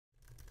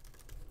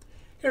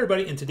Hey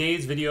everybody, in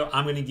today's video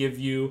I'm going to give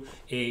you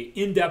a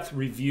in-depth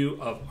review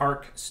of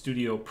Arc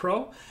Studio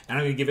Pro, and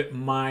I'm going to give it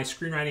my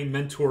screenwriting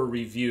mentor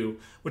review,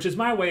 which is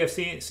my way of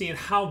seeing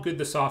how good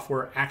the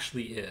software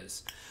actually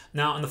is.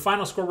 Now in the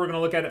final score we're going to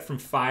look at it from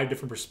 5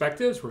 different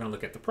perspectives. We're going to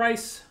look at the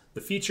price,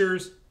 the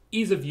features,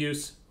 ease of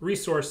use,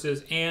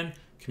 resources, and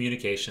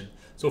communication.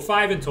 So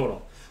 5 in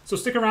total. So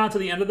stick around to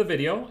the end of the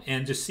video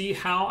and just see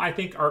how I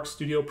think Arc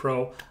Studio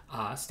Pro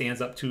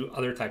stands up to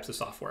other types of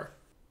software.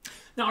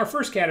 Now our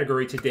first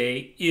category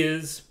today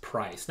is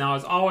price. Now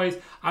as always,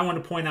 I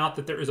want to point out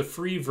that there is a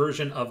free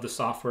version of the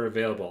software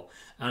available.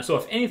 So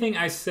if anything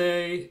I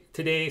say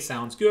today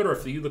sounds good, or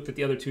if you looked at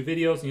the other 2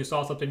 videos and you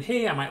saw something,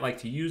 hey, I might like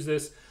to use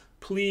this,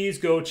 please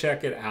go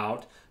check it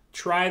out.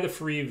 Try the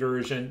free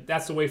version.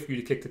 That's the way for you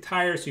to kick the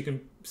tires, so you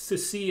can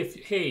see if,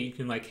 hey, you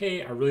can like,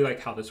 hey, I really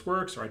like how this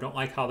works, or I don't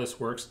like how this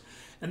works.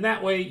 And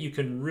that way you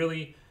can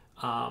really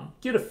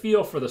get a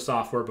feel for the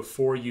software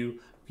before you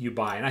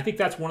buy. And I think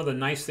that's one of the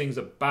nice things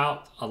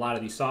about a lot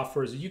of these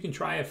softwares is you can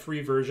try a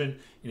free version,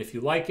 and if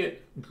you like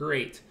it,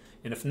 great.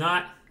 And if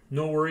not,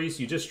 no worries,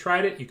 you just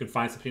tried it, you can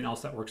find something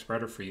else that works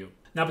better for you.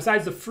 Now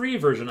besides the free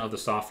version of the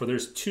software,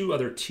 there's 2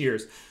 other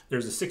tiers.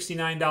 There's a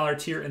 $69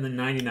 tier and the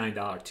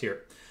 $99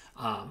 tier.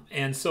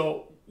 And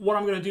so what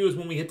I'm going to do is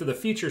when we hit to the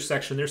features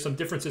section, there's some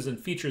differences in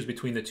features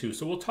between the 2.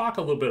 So we'll talk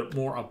a little bit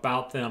more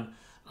about them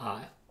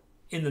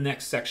in the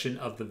next section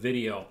of the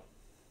video.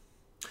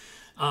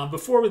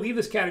 Before we leave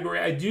this category,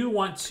 I do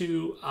want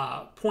to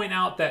point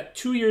out that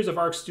 2 years of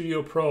Arc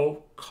Studio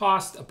Pro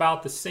cost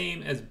about the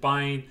same as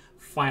buying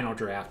Final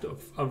Draft,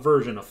 a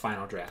version of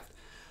Final Draft.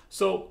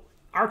 So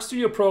Arc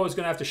Studio Pro is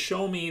going to have to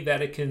show me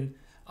that it can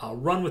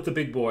run with the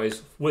big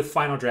boys with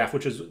Final Draft,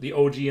 which is the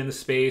OG in the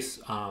space.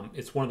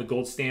 It's one of the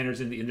gold standards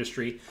in the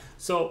industry.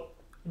 So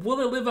will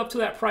it live up to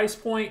that price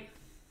point?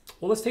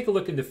 Well, let's take a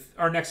look into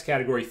our next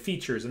category,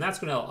 features, and that's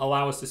going to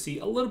allow us to see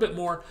a little bit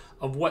more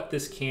of what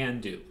this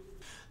can do.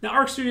 Now,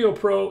 Arc Studio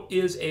Pro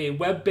is a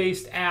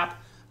web-based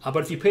app, but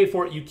if you pay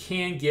for it, you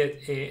can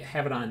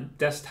have it on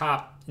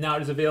desktop. Now,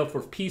 it is available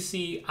for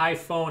PC,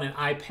 iPhone, and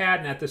iPad,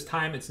 and at this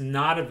time, it's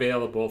not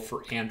available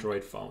for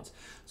Android phones.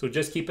 So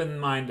just keep in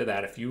mind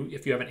that if you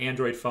have an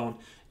Android phone,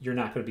 you're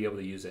not going to be able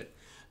to use it.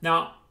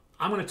 Now,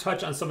 I'm going to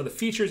touch on some of the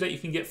features that you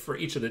can get for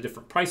each of the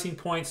different pricing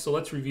points, so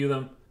let's review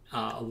them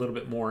a little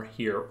bit more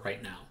here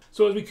right now.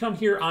 So as we come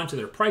here onto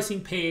their pricing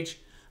page,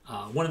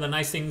 one of the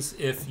nice things,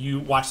 if you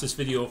watch this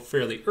video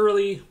fairly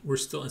early, we're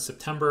still in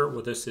September,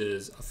 where this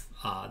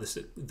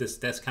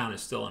discount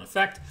is still in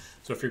effect.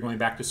 So if you're going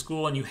back to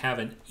school and you have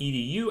an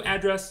EDU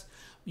address,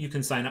 you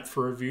can sign up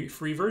for a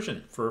free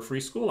version, for a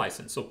free school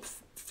license. So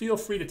feel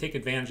free to take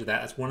advantage of that.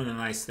 That's one of the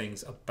nice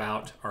things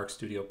about Arc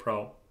Studio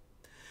Pro.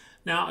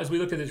 Now, as we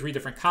look at the 3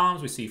 different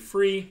columns, we see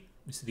free,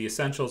 we see the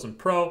Essentials and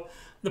Pro.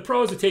 The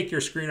Pro is to take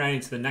your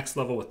screenwriting to the next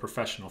level with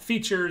professional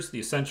features. The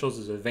Essentials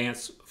is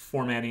advanced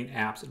formatting,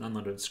 apps, and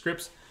unlimited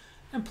scripts.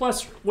 And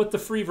plus, with the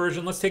free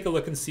version, let's take a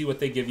look and see what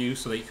they give you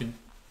so that you can,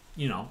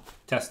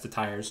 test the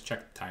tires,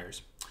 check the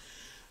tires.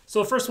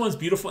 So the first one's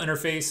beautiful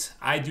interface.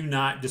 I do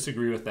not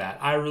disagree with that.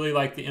 I really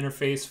like the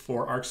interface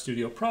for Arc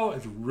Studio Pro.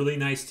 It's really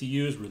nice to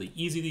use, really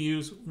easy to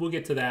use. We'll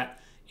get to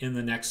that in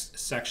the next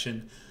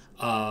section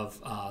of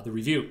the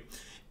review.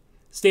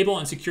 Stable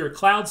and secure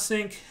cloud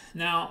sync.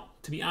 Now,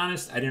 to be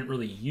honest, I didn't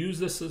really use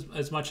this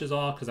as much as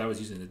all because I was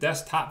using the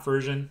desktop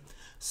version.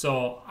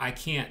 So I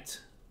can't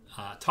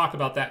talk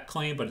about that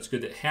claim, but it's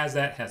good that it has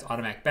that. It has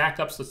automatic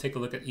backups. Let's take a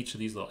look at each of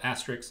these little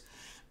asterisks.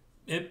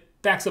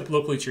 It backs up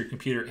locally to your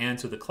computer and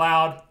to the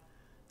cloud,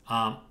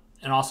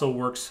 and also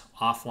works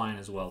offline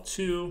as well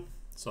too.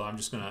 So I'm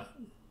just gonna,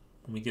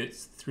 when we get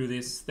through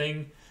this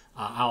thing,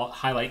 I'll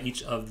highlight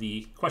each of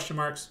the question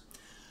marks.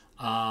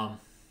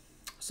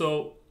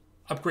 So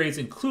upgrades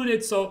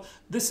included. So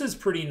this is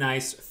pretty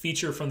nice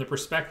feature from the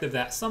perspective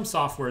that some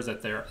softwares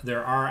that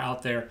there are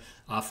out there,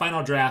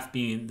 Final Draft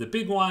being the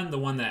big one, the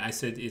one that I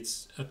said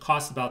it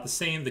costs about the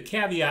same. The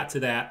caveat to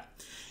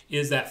that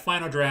is that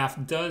Final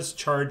Draft does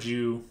charge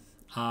you,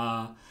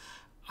 I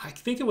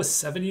think it was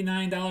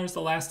 $79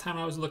 the last time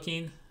I was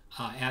looking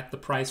at the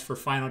price for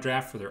Final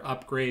Draft for their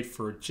upgrade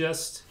for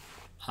just,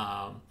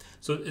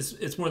 so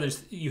it's more than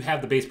just, you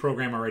have the base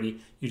program already,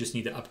 you just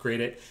need to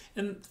upgrade it.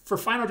 And for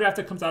Final Draft,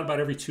 it comes out about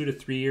every 2 to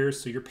 3 years,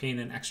 so you're paying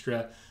an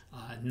extra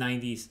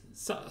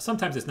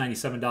sometimes it's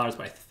 $97,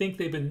 but I think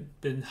they've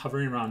been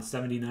hovering around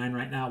 $79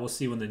 right now. We'll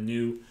see when the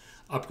new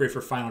upgrade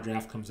for Final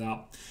Draft comes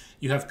out.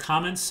 You have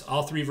comments.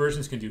 All 3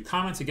 versions can do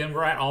comments. Again,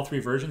 we're at all 3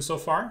 versions so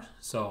far.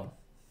 So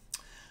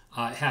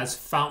it has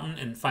Fountain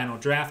and Final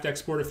Draft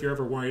export. If you're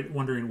ever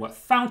wondering what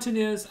Fountain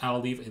is, I'll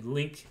leave a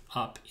link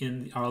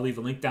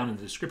down in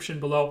the description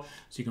below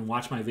so you can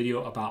watch my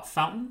video about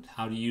Fountain,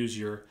 how to use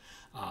your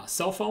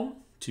cell phone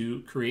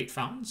to create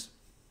fountains.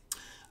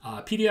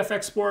 PDF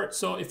export.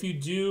 So if you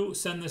do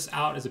send this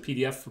out as a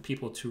PDF for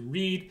people to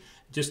read,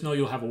 just know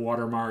you'll have a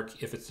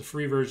watermark if it's the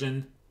free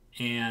version,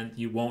 and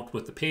you won't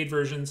with the paid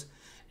versions.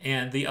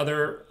 And the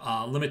other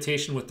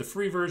limitation with the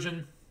free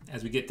version,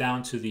 as we get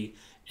down to the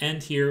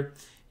end here,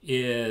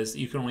 is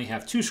you can only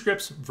have 2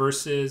 scripts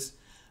versus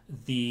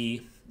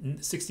the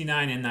 $69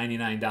 and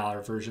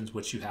 $99 versions,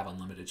 which you have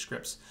unlimited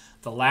scripts.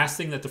 The last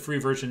thing that the free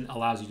version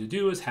allows you to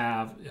do is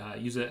have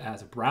use it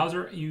as a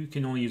browser. You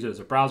can only use it as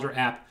a browser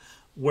app,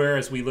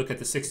 whereas we look at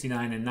the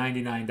 $69 and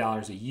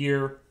 $99 a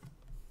year,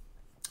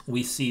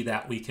 we see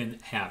that we can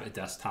have a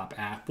desktop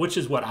app, which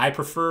is what I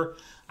prefer.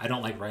 I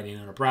don't like writing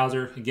in a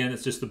browser. Again,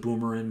 it's just the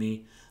boomer in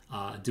me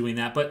doing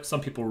that, but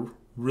some people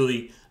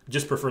really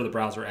just prefer the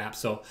browser app.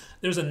 So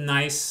there's a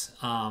nice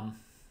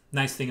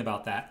thing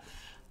about that.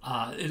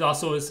 It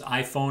also is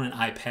iPhone and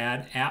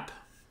iPad app,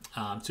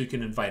 so you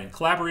can invite in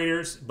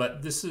collaborators.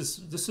 But this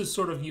is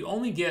sort of, you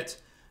only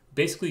get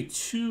basically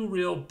two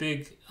real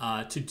big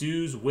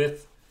to-dos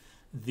with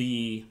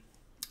the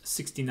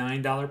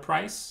 $69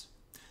 price,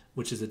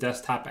 which is a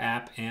desktop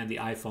app, and the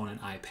iPhone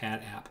and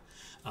iPad app.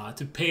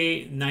 To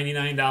pay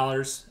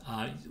 $99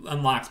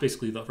 unlocks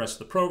basically the rest of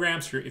the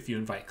programs if you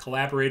invite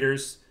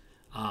collaborators.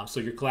 So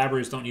your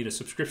collaborators don't need a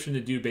subscription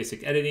to do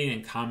basic editing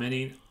and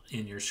commenting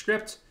in your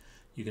script.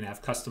 You can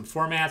have custom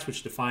formats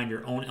which define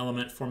your own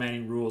element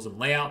formatting rules and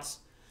layouts.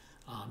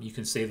 You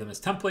can save them as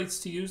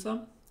templates to use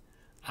them.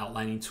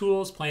 Outlining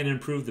tools, plan and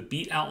improve the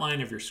beat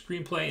outline of your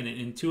screenplay in an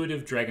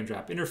intuitive drag and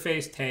drop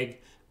interface. Tag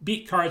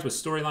beat cards with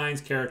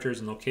storylines, characters,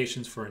 and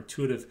locations for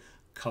intuitive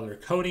color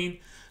coding.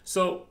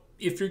 So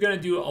if you're going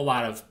to do a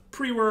lot of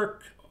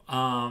pre-work,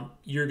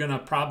 you're going to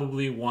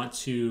probably want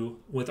to,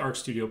 with Arc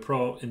Studio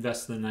Pro,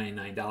 invest in the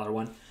 $99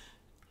 one.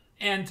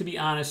 And to be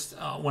honest,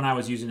 when I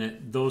was using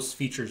it, those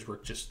features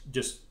were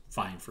just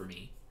fine for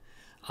me.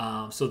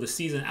 So the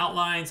season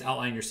outlines,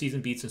 outline your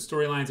season beats and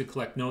storylines, and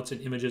collect notes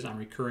and images on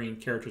recurring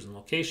characters and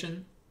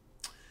location.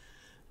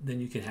 Then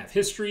you can have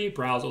history,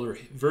 browse older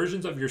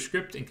versions of your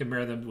script and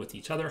compare them with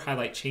each other,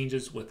 highlight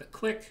changes with a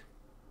click.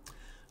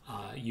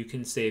 You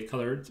can save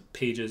colored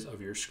pages of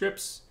your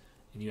scripts,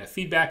 and you have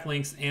feedback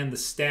links and the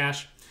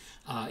stash.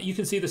 You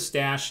can see the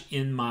stash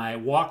in my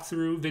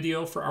walkthrough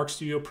video for Arc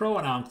Studio Pro,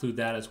 and I'll include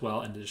that as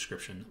well in the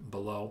description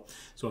below.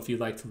 So if you'd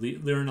like to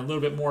learn a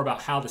little bit more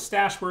about how the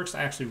stash works,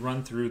 I actually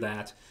run through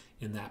that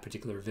in that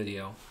particular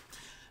video.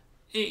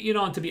 You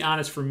know, and to be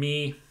honest, for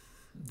me,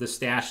 the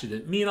stash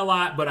didn't mean a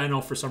lot, but I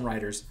know for some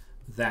writers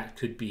that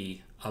could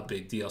be a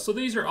big deal. So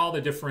these are all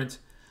the different,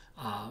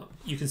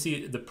 you can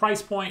see the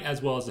price point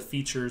as well as the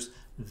features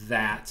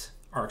that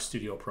Arc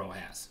Studio Pro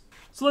has.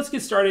 So let's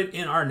get started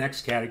in our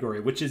next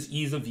category, which is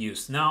ease of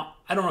use. Now,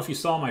 I don't know if you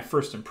saw my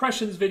first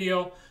impressions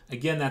video.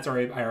 Again, I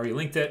already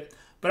linked it.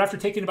 But after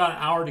taking about an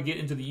hour to get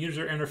into the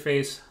user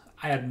interface,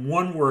 I had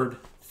one word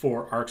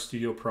for Arc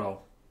Studio Pro: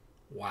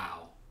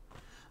 wow.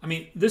 I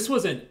mean, this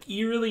was a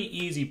really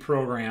easy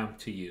program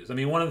to use. I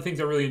mean, one of the things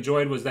I really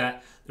enjoyed was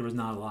that there was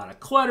not a lot of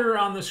clutter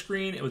on the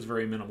screen. It was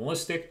very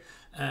minimalistic.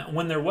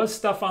 When there was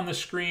stuff on the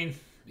screen,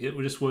 it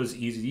just was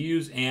easy to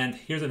use. And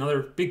here's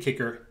another big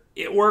kicker: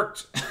 it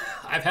worked.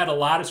 I've had a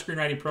lot of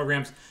screenwriting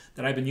programs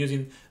that I've been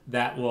using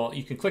that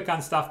you can click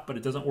on stuff, but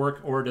it doesn't work,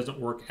 or it doesn't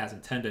work as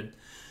intended.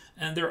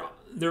 And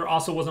there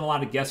also wasn't a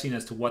lot of guessing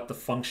as to what the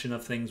function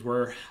of things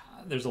were.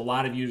 There's a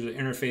lot of user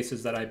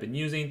interfaces that I've been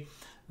using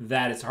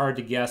that it's hard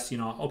to guess,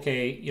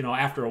 okay,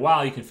 after a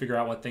while you can figure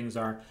out what things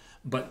are.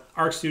 But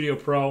Arc Studio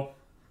Pro,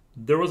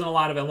 there wasn't a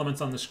lot of elements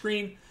on the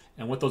screen,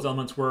 and what those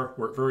elements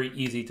were very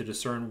easy to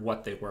discern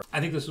what they were. I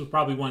think this was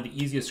probably one of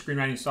the easiest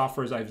screenwriting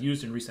softwares I've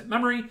used in recent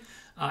memory,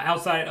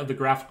 outside of the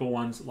graphical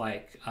ones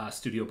like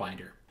Studio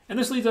Binder. And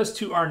this leads us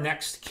to our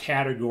next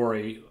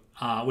category,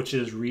 which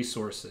is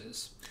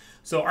resources.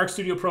 So Arc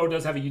Studio Pro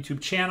does have a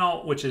YouTube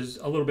channel, which is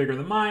a little bigger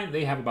than mine.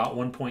 They have about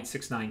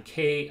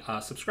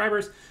 1.69K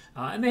subscribers,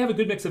 and they have a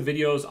good mix of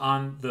videos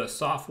on the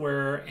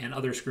software and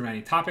other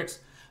screenwriting topics.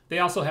 They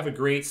also have a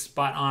great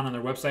spot on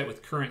their website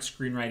with current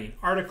screenwriting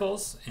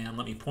articles, and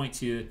let me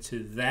point you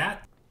to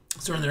that.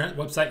 So on their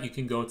website, you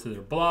can go to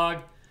their blog,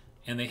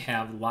 and they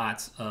have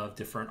lots of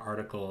different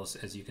articles,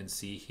 as you can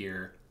see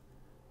here.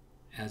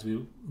 As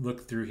we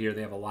look through here,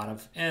 they have a lot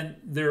of, and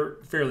they're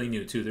fairly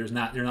new too. They're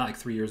not like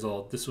 3 years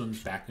old. This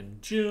one's back in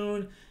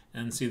June,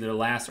 and see their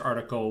last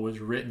article was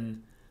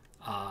written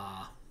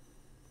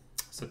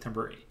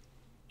September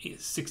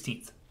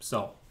 16th.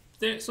 So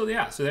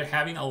they're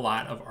having a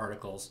lot of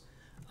articles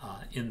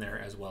in there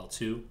as well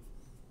too.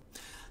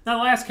 Now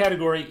the last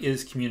category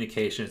is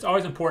communication. It's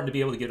always important to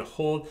be able to get a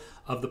hold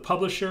of the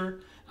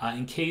publisher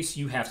in case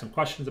you have some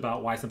questions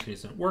about why something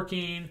isn't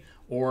working,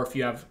 or if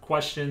you have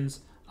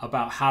questions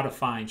about how to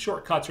find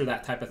shortcuts or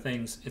that type of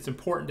things. It's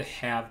important to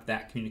have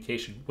that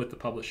communication with the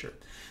publisher.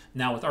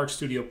 Now with Arc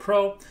Studio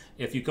Pro,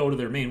 if you go to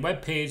their main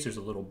web page, there's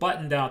a little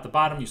button down at the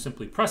bottom. You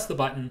simply press the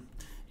button,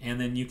 and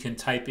then you can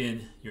type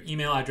in your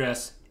email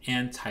address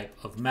and type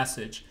of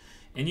message.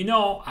 And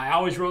I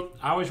always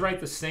write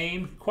the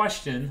same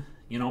question.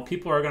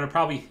 People are going to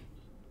probably,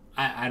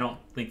 I don't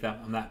think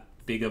that I'm that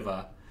big of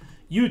a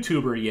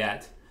YouTuber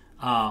yet,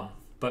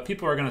 but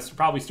people are going to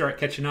probably start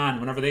catching on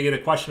whenever they get a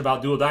question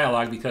about dual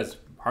dialogue, because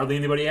hardly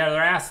anybody ever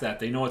asks that.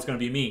 They know it's going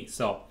to be me.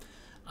 So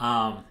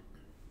I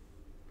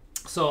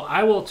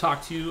will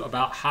talk to you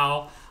about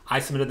how I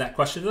submitted that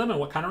question to them and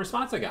what kind of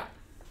response I got.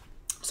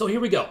 So here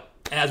we go.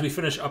 as we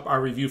finish up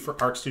our review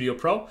for Arc Studio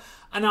Pro,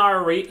 an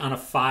hour rate on a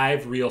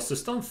 5-reel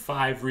system,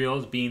 5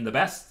 reels being the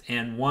best,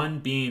 and 1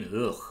 being,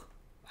 ugh,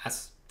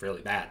 that's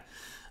really bad.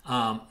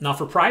 Now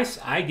for price,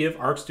 I give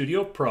Arc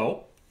Studio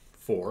Pro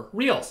 4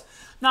 reels.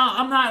 Now,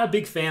 I'm not a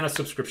big fan of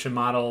subscription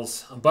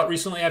models, but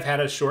recently I've had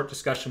a short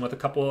discussion with a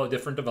couple of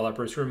different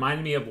developers who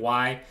reminded me of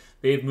why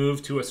they've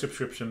moved to a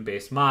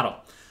subscription-based model.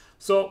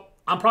 So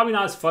I'm probably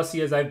not as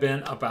fussy as I've been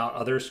about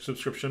other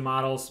subscription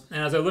models.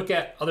 And as I look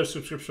at other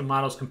subscription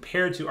models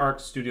compared to Arc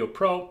Studio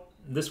Pro,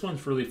 this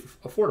one's really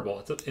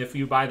affordable. If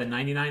you buy the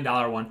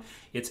 $99 one,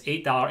 it's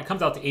 $8. It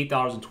comes out to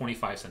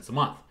 $8.25 a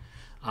month.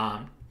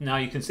 Now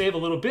you can save a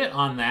little bit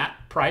on that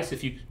price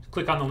if you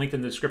click on the link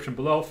in the description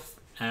below,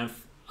 and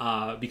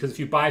because if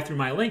you buy through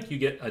my link, you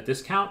get a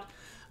discount.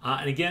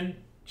 And again,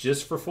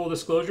 just for full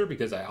disclosure,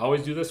 because I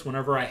always do this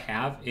whenever I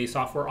have a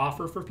software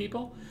offer for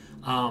people,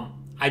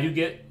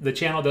 the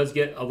channel does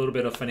get a little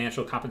bit of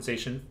financial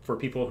compensation for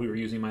people who are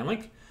using my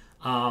link.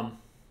 And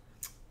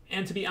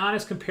to be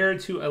honest, compared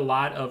to a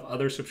lot of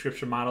other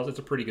subscription models, it's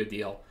a pretty good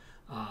deal,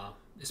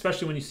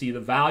 especially when you see the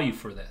value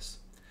for this.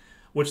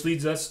 Which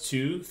leads us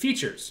to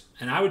features.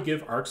 And I would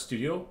give Arc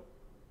Studio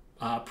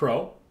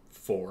Pro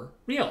 4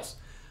 reels.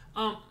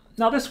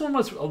 Now this one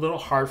was a little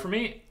hard for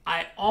me.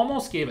 I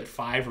almost gave it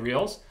 5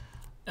 reels.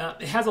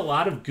 It has a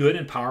lot of good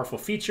and powerful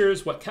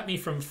features. What kept me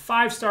from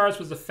 5 stars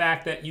was the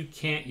fact that you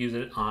can't use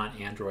it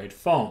on Android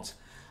phones.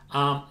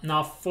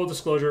 Now, full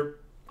disclosure,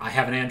 I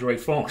have an Android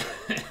phone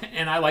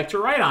and I like to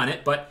write on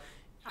it, but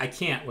I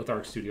can't with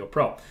Arc Studio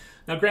Pro.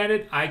 Now,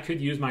 granted, I could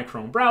use my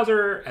Chrome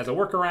browser as a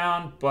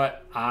workaround,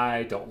 but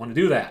I don't want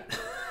to do that.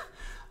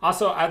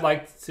 Also, I'd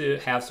like to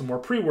have some more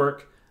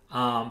pre-work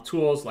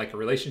tools like a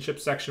relationship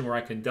section where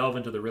I can delve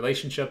into the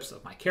relationships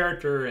of my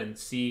character and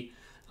see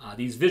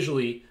these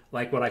visually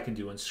like what I can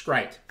do in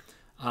Sprite.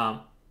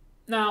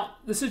 Now,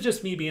 this is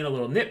just me being a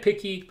little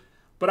nitpicky,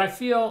 but I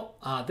feel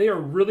they are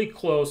really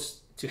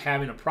close to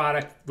having a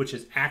product which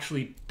is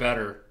actually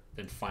better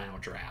than Final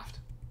Draft.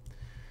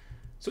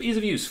 So ease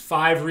of use,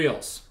 5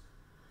 reels.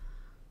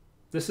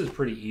 This is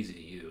pretty easy to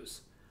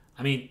use.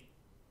 I mean,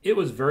 it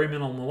was very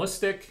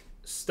minimalistic.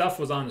 Stuff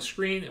was on the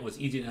screen. It was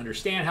easy to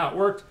understand how it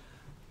worked.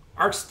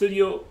 Arc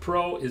Studio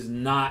Pro is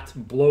not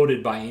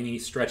bloated by any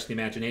stretch of the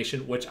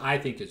imagination, which I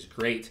think is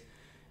great.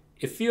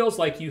 It feels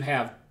like you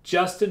have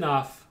just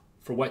enough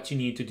for what you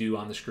need to do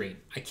on the screen.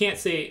 I can't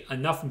say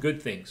enough good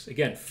things.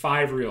 Again,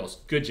 5 reels.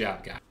 Good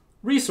job, guys.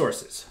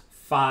 Resources,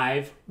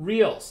 5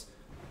 reels.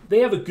 They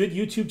have a good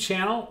YouTube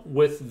channel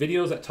with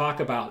videos that talk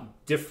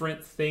about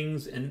different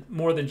things and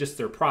more than just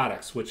their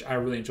products, which I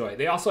really enjoy.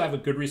 They also have a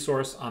good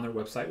resource on their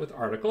website with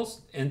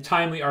articles, and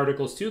timely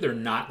articles too. They're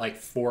not like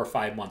 4 or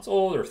 5 months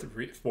old or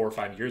 4 or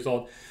 5 years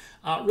old.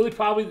 Really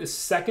probably the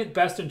second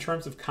best in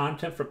terms of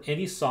content from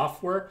any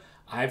software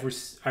I've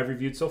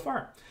reviewed so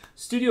far.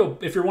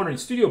 If you're wondering,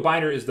 Studio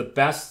Binder is the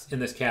best in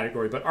this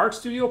category, but Arc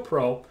Studio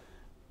Pro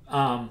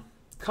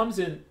comes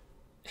in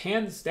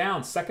hands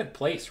down second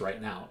place right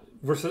now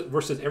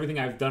versus everything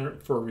I've done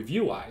for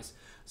review-wise.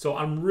 So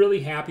I'm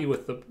really happy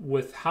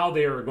with how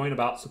they are going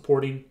about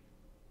supporting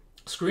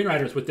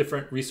screenwriters with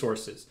different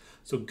resources.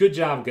 So good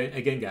job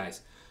again,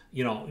 guys.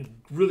 You know,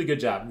 really good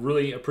job.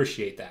 Really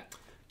appreciate that.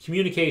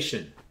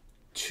 Communication,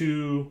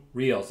 2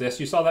 reels. Yes,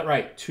 you saw that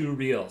right, 2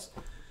 reels.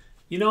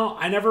 You know,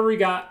 I never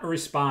got a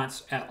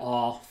response at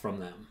all from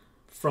them,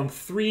 from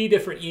 3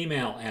 different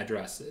email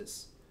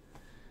addresses.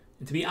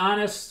 And to be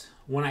honest,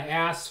 when I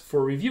asked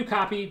for a review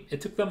copy, it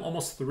took them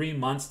almost 3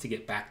 months to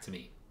get back to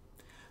me.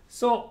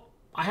 So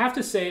I have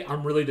to say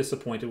I'm really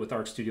disappointed with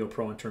Arc Studio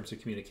Pro in terms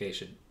of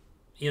communication.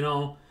 You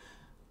know,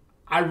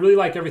 I really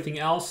like everything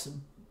else,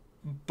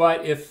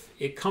 but if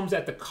it comes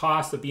at the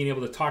cost of being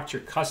able to talk to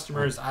your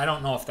customers, I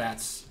don't know if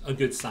that's a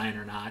good sign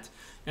or not.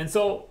 And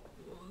so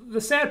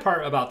the sad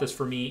part about this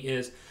for me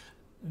is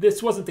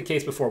this wasn't the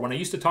case before. When I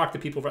used to talk to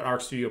people at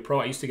Arc Studio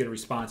Pro, I used to get a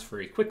response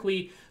very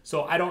quickly.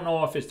 So I don't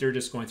know if they're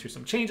just going through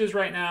some changes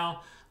right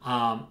now.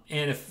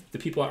 And if the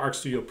people at Arc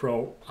Studio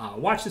Pro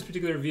watch this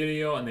particular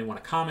video and they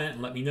want to comment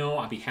and let me know,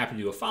 I'd be happy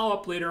to do a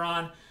follow-up later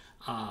on.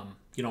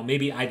 You know,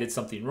 maybe I did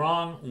something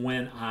wrong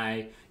when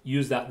I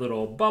used that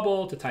little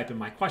bubble to type in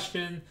my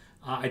question.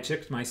 I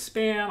checked my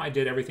spam. I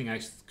did everything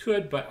I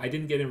could, but I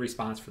didn't get a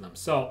response from them.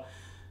 So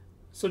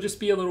just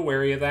be a little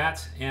wary of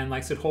that. And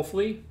like I said,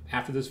 hopefully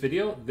after this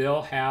video,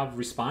 they'll have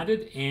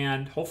responded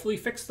and hopefully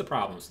fix the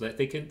problem so that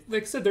they can,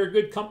 like I said, they're a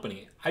good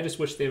company. I just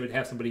wish they would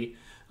have somebody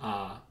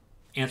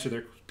answer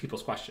their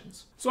people's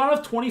questions. So out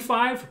of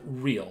 25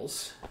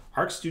 reels,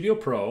 Arc Studio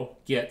Pro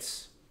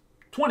gets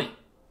 20.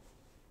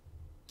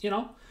 You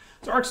know,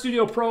 so Arc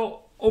Studio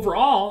Pro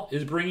overall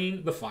is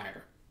bringing the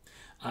fire.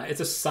 It's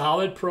a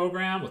solid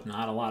program with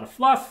not a lot of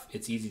fluff.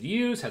 It's easy to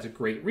use, has a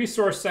great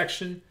resource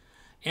section.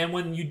 And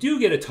when you do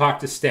get to talk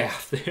to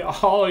staff, they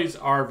always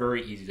are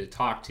very easy to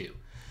talk to.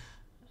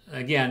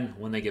 Again,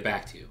 when they get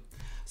back to you.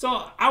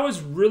 So I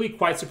was really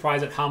quite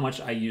surprised at how much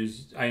I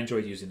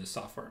enjoyed using this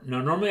software.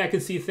 Now, normally I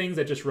can see things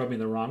that just rub me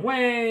the wrong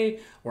way,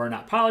 or are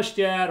not polished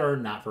yet, or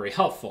not very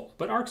helpful.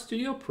 But Arc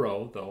Studio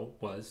Pro, though,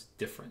 was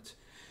different.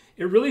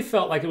 it really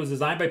felt like it was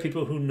designed by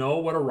people who know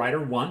what a writer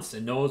wants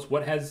and knows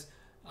what has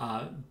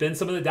been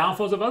some of the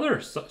downfalls of other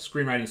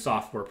screenwriting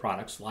software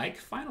products like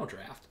Final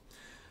Draft.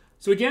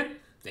 So again,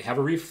 they have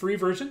a free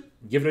version.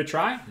 Give it a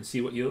try and see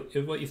what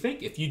you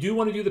think. If you do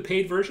want to do the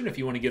paid version, if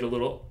you want to get a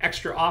little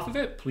extra off of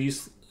it,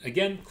 please,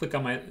 again, click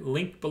on my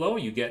link below.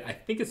 You get, I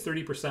think it's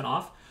 30%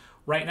 off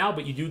right now,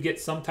 but you do get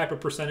some type of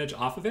percentage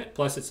off of it.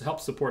 Plus, it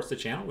helps support the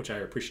channel, which I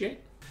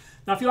appreciate.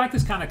 Now, if you like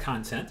this kind of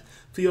content,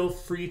 feel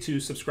free to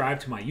subscribe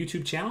to my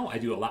YouTube channel. I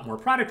do a lot more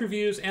product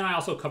reviews, and I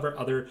also cover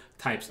other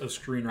types of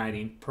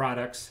screenwriting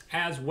products,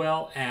 as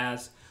well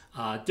as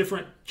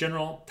different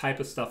general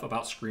type of stuff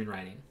about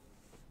screenwriting.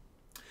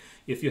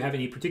 If you have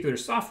any particular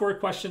software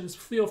questions,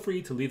 feel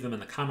free to leave them in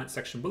the comment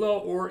section below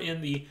or in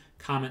the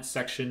comment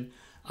section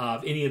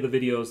of any of the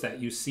videos that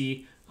you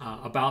see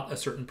about a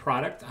certain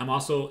product. I'm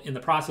also in the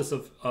process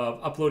of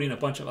uploading a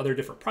bunch of other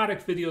different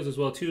product videos as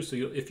well too. So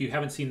if you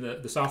haven't seen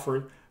the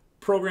software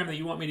program that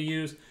you want me to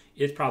use,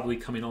 it's probably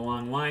coming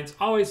along lines.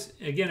 Always,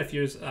 again,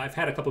 I've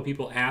had a couple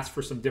people ask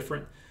for some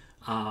different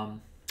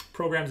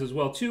programs as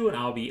well too, and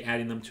I'll be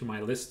adding them to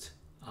my list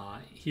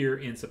here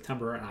in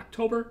September and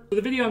October. So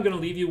the video I'm going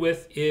to leave you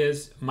with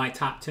is my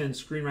top 10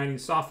 screenwriting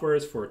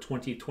softwares for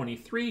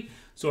 2023.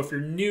 So if you're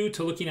new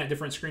to looking at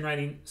different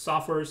screenwriting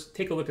softwares,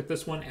 take a look at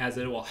this one, as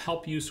it will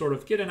help you sort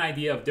of get an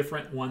idea of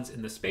different ones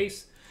in the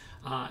space.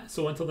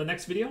 So until the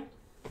next video,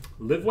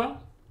 live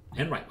well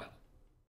and write well.